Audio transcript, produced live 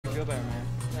Feel better, man.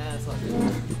 Nah, it's all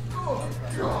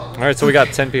good. All right, so we got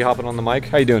 10P hopping on the mic.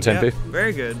 How you doing, 10P? Yep,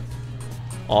 very good.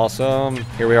 Awesome.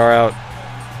 Here we are out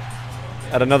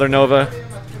at another Nova.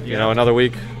 You know, another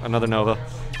week, another Nova.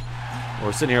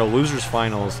 We're sitting here at Losers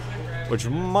Finals, which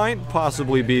might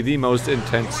possibly be the most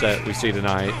intense set we see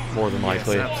tonight, more than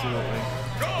likely. Yes,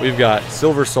 absolutely. We've got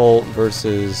SilverSol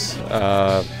versus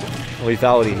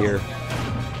Leafality here.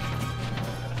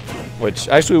 Which,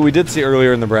 actually, we did see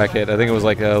earlier in the bracket. I think it was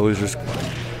like a Losers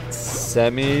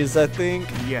semis, I think?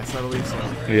 Yes, I believe so.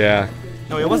 Yeah.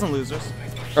 No, it wasn't Losers.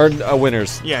 Or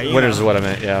winners. Yeah, winners is what I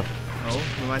meant, yeah.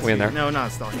 Oh, we in there? No,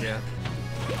 not stock yet.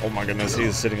 Oh my goodness,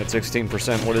 he's sitting at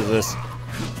 16%. What is this?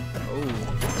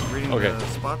 Oh, reading Okay. the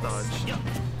spot dodge.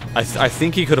 I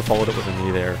think he could have followed it with a knee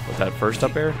there with that first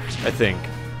up air. I think.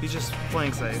 He's just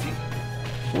playing safe.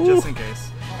 Ooh. Just in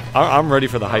case. I'm ready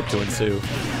for the hype to ensue.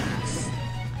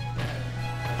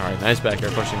 Alright, nice back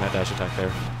air, pushing that dash attack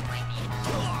there.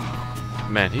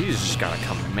 Man, he's just got a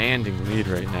commanding lead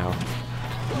right now.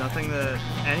 Nothing that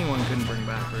anyone couldn't bring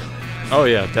back, really. Oh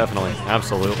yeah, definitely.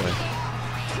 Absolutely.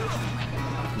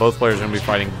 Both players are going to be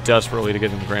fighting desperately to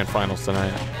get in the grand finals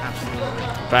tonight.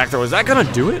 Absolutely. Back throw, is that going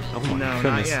to do it? Oh my No,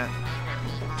 goodness. not yet.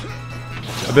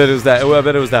 I bet it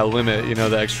was that limit, you know,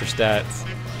 the extra stats.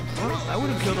 Well, I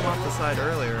would have killed him off the side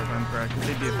earlier, if I'm correct, because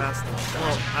he'd be a fast one.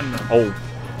 Well, I don't know. Oh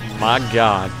my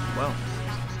god. Well,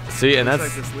 see, and looks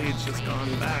that's like this lead's just gone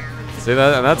back. see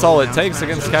that, and that's all it takes smash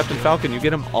against it. Captain Falcon. You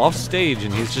get him off stage,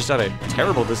 and he's just at a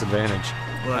terrible disadvantage.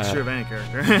 Well, that's true of any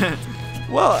character.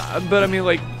 Well, but I mean,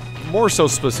 like, more so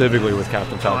specifically with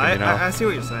Captain Falcon, you know. I see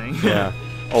what you're saying. Yeah.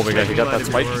 Oh my god, he got that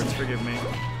spike. Words, forgive me.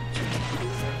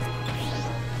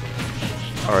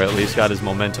 Or at least got his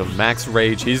momentum. Max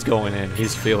Rage, he's going in.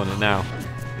 He's feeling it now.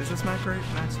 Is this max rage?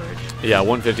 Yeah,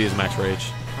 150 is Max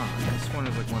Rage. Huh, this one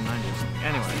is like 190 or something.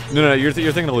 Anyway. No, you're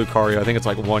thinking of Lucario. I think it's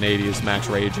like 180 is Max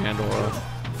Rage and or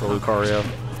for Lucario.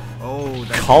 Oh,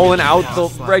 that's Calling out the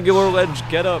slap. regular ledge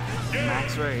get up.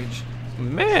 Max rage.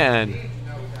 Man,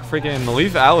 freaking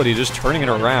Leafality just turning it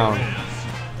around.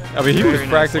 I mean, he was Very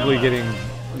practically nice. getting,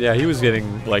 yeah, he was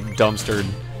getting like dumpstered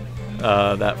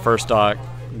that first stock.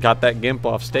 Got that Gimp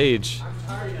off stage,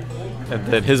 and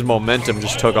then his momentum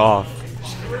just took off.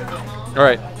 All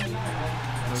right,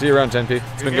 see you around 10P.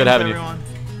 It's been good having you. All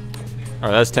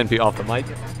right, that's 10P off the mic.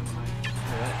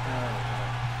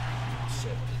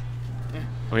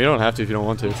 Well, you don't have to if you don't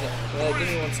want to. Give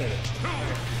me 1 second.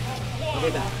 I'll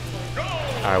be back.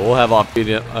 All right, we'll have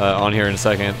Offbeat on here in a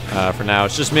second. For now,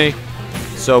 it's just me.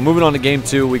 So moving on to game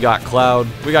 2, we got Cloud,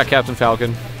 we got Captain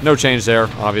Falcon. No change there,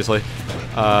 obviously.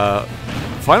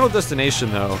 Final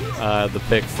Destination, though, the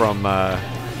pick from.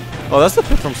 Oh, that's the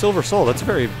pick from SilverSol. That's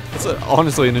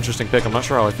honestly an interesting pick. I'm not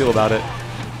sure how I feel about it.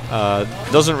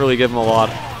 Doesn't really give him a lot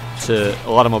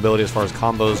of mobility as far as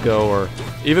combos go, or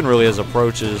even really his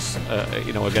approaches,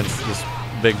 you know, against this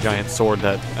big giant sword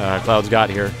that Cloud's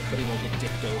got here. But he won't get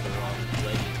dicked over.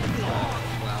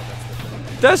 Wow, that's the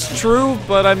thing. That's true,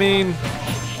 but I mean,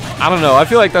 I don't know. I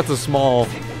feel like that's a small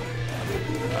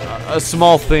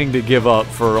thing to give up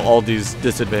for all these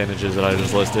disadvantages that I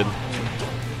just listed. In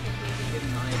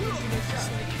my opinion, it's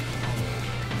just like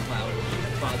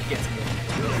Cloud gets more.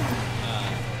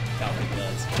 Falcon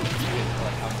does.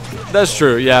 That's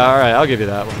true. Yeah. All right. I'll give you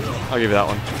that one. I'll give you that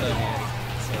one. So,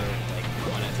 like,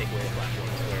 why not take away the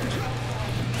platforms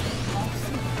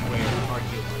where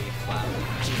arguably Cloud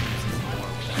uses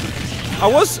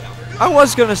more with that? I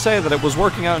was gonna say that it was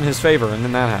working out in his favor, and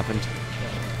then that happened.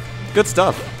 Good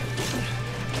stuff.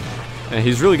 And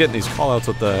he's really getting these callouts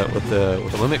with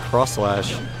the limit cross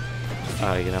slash,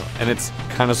 you know. And it's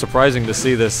kind of surprising to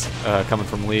see this coming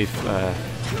from Leaf.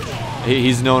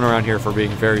 He's known around here for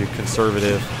being very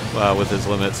conservative with his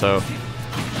limit, so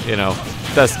you know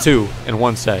that's 2 in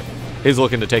 1 set. He's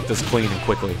looking to take this clean and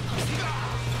quickly.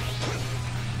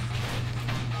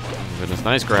 Oh, goodness,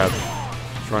 nice grab.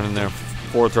 Just running there,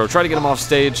 forward throw. Try to get him off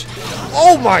stage.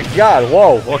 Oh my God!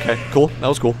 Whoa. Okay, cool. That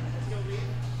was cool.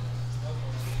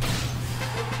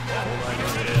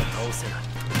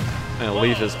 And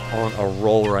Leaf is on a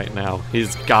roll right now.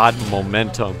 He's got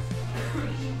momentum.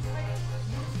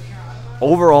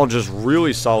 Overall, just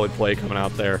really solid play coming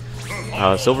out there.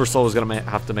 SilverSol is going to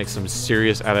have to make some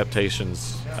serious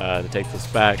adaptations to take this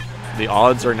back. The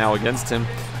odds are now against him.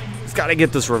 He's got to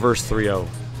get this reverse 3-0.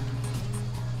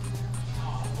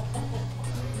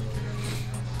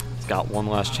 He's got one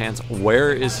last chance.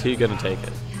 Where is he going to take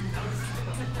it?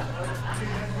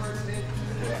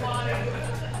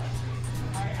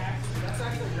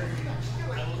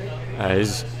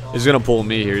 He's gonna pull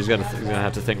me here. He's gonna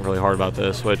have to think really hard about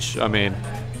this, which I mean,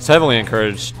 it's heavily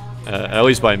encouraged at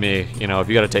least by me. You know, if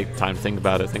you got to take time to think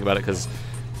about it, because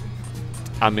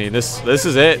I mean, this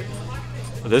is it.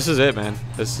 This is it, man.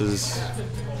 This is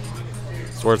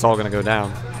where it's all gonna go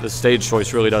down. This stage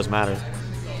choice really does matter.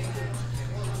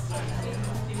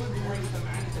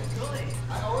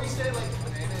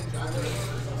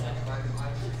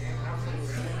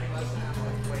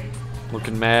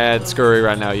 Looking mad scurry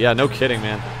right now. Yeah, no kidding,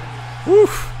 man.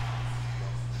 Woof.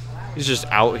 He's just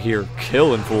out here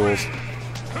killing fools.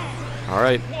 All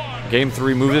right, game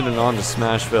 3, moving it on to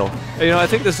Smashville. You know, I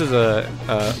think this is a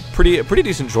pretty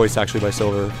decent choice actually by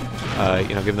Silver.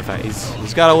 You know, given the fact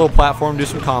he's got a little platform to do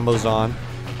some combos on,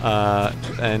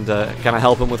 and kind of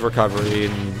help him with recovery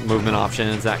and movement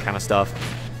options, that kind of stuff.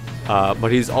 But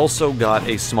he's also got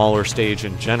a smaller stage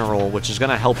in general, which is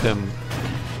going to help him.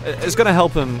 It's going to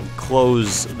help him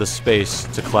close the space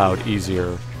to Cloud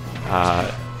easier,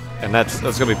 and that's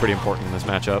going to be pretty important in this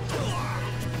matchup.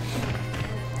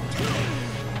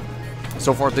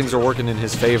 So far, things are working in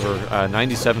his favor.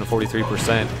 97 to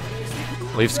 43%.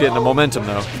 Leaf's getting the momentum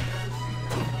though. All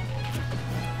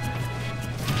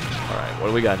right, what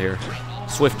do we got here?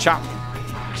 Swift chop.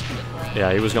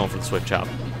 Yeah, he was going for the swift chop.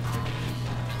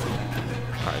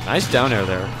 All right, nice down air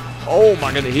there. Oh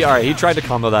my goodness! All right, he tried to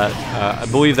combo that. I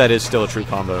believe that is still a true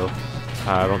combo.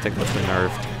 I don't think that's been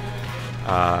nerfed.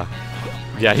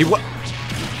 Yeah,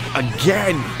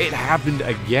 again. It happened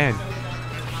again.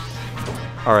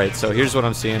 All right, so here's what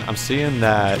I'm seeing. I'm seeing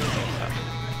that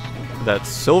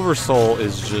SilverSol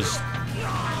is just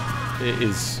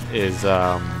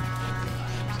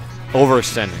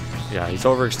overextending. Yeah, he's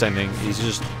overextending. He's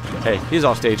just, hey, he's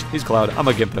off stage. He's Cloud. I'm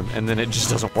gonna gimp him, and then it just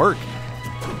doesn't work.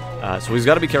 So he's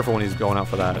got to be careful when he's going out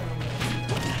for that.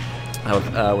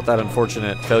 With that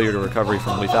unfortunate failure to recovery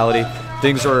from Leafality,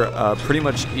 things are pretty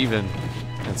much even.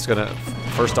 It's gonna,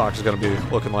 first stock is gonna be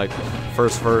looking like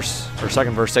first verse or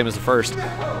second verse, same as the first.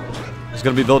 He's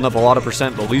gonna be building up a lot of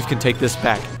percent, but Leaf can take this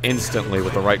back instantly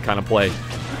with the right kind of play.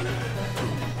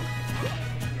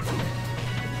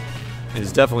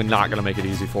 He's definitely not gonna make it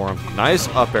easy for him. Nice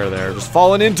up air there, just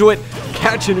falling into it,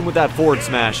 catching him with that forward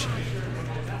smash.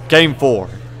 Game 4.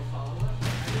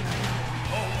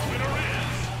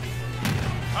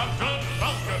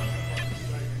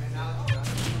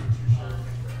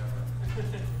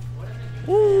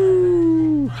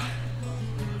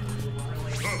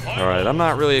 Alright, I'm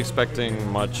not really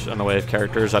expecting much in the way of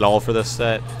characters at all for this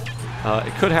set.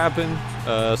 It could happen.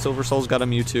 SilverSol's got a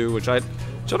Mewtwo, which I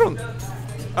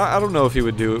don't know if he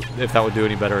would do, if that would do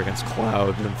any better against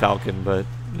Cloud than Falcon, but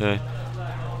eh.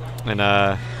 And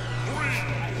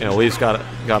you know, Leaf's got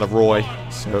a Roy,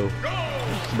 so,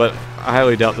 but I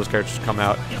highly doubt those characters come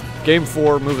out. Game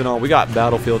 4, moving on. We got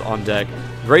Battlefield on deck.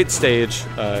 Great stage.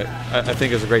 I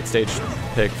think is a great stage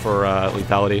pick for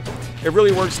Leafality. It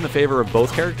really works in the favor of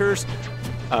both characters.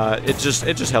 It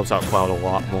just helps out Cloud a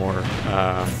lot more.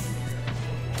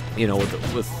 You know,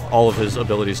 with all of his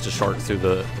abilities to shark through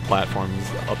the platforms,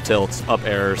 up tilts, up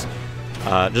airs,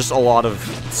 just a lot of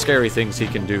scary things he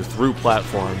can do through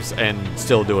platforms and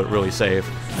still do it really safe.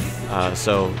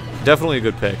 So definitely a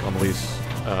good pick on the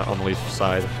Leaf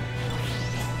side.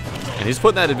 And he's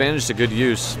putting that advantage to good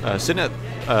use, sitting at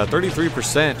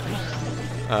 33%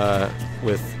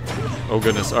 with, oh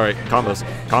goodness, all right, combos.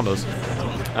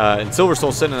 And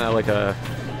SilverSol sitting at like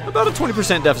about a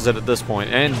 20% deficit at this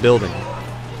point and building.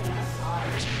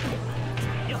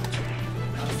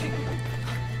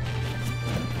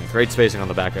 Great spacing on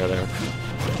the back air there.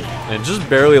 And just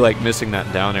barely like missing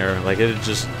that down air. Like it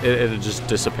had just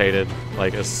dissipated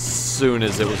like as soon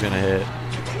as it was gonna hit.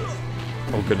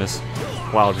 Oh goodness.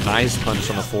 Wow, nice punch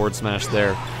on the forward smash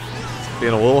there.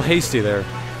 Being a little hasty there.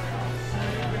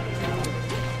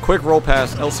 Quick roll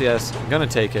pass, LCS, gonna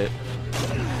take it.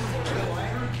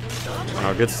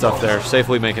 Oh, good stuff there.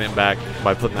 Safely making it back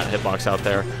by putting that hitbox out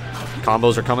there.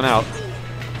 Combos are coming out.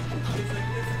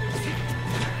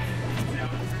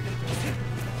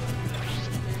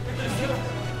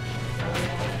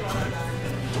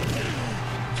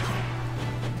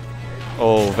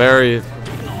 Oh, very,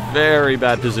 very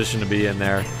bad position to be in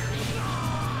there.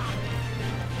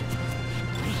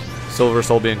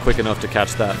 SilverSol being quick enough to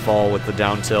catch that fall with the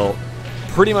down tilt,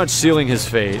 pretty much sealing his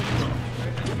fate.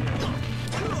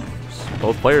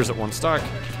 Both players at one stock.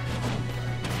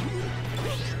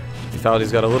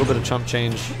 Leafality's got a little bit of chump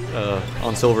change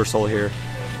on SilverSol here,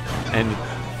 and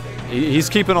he's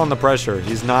keeping on the pressure.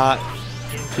 He's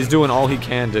doing all he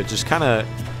can to just kind of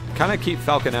keep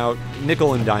Falcon out,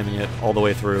 nickel and diming it all the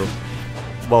way through,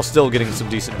 while still getting some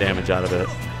decent damage out of it.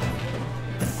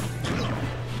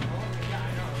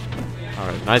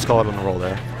 Alright, nice call out on the roll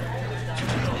there.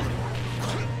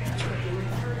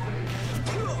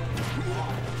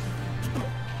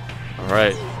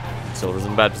 Alright. Silver's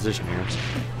in a bad position here.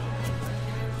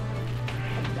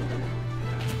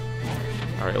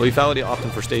 Alright, Leafality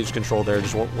opting for stage control there,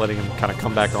 just letting him kind of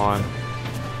come back on.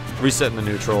 Resetting the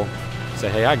neutral. Say,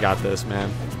 hey, I got this,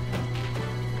 man.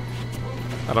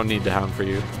 I don't need to hound for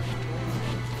you.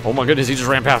 Oh my goodness, he just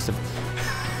ran past him.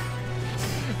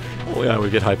 Oh yeah, we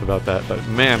get hype about that, but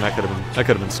man, that could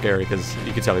have been scary because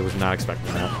you could tell he was not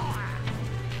expecting that.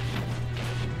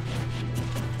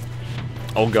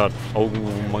 Oh god. Oh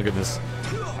my goodness.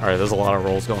 Alright, there's a lot of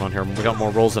rolls going on here. We got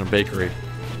more rolls than a bakery.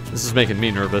 This is making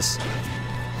me nervous.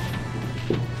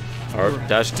 Alright,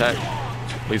 dash attack.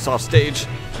 Leaves off stage.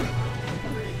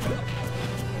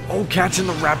 Oh, catching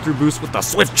the Raptor boost with the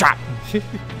swift chop.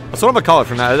 That's what I'm gonna call it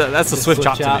from now. That's the swift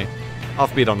chop to me.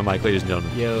 Offbeat on the mic, ladies and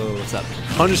gentlemen. Yo, what's up?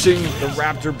 Punishing the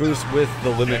Raptor boost with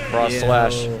the limit cross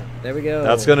slash. There we go.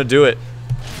 That's gonna do it.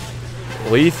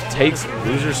 Leaf takes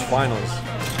losers finals.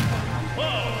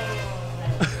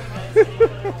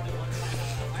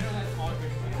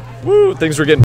 Woo! Things were getting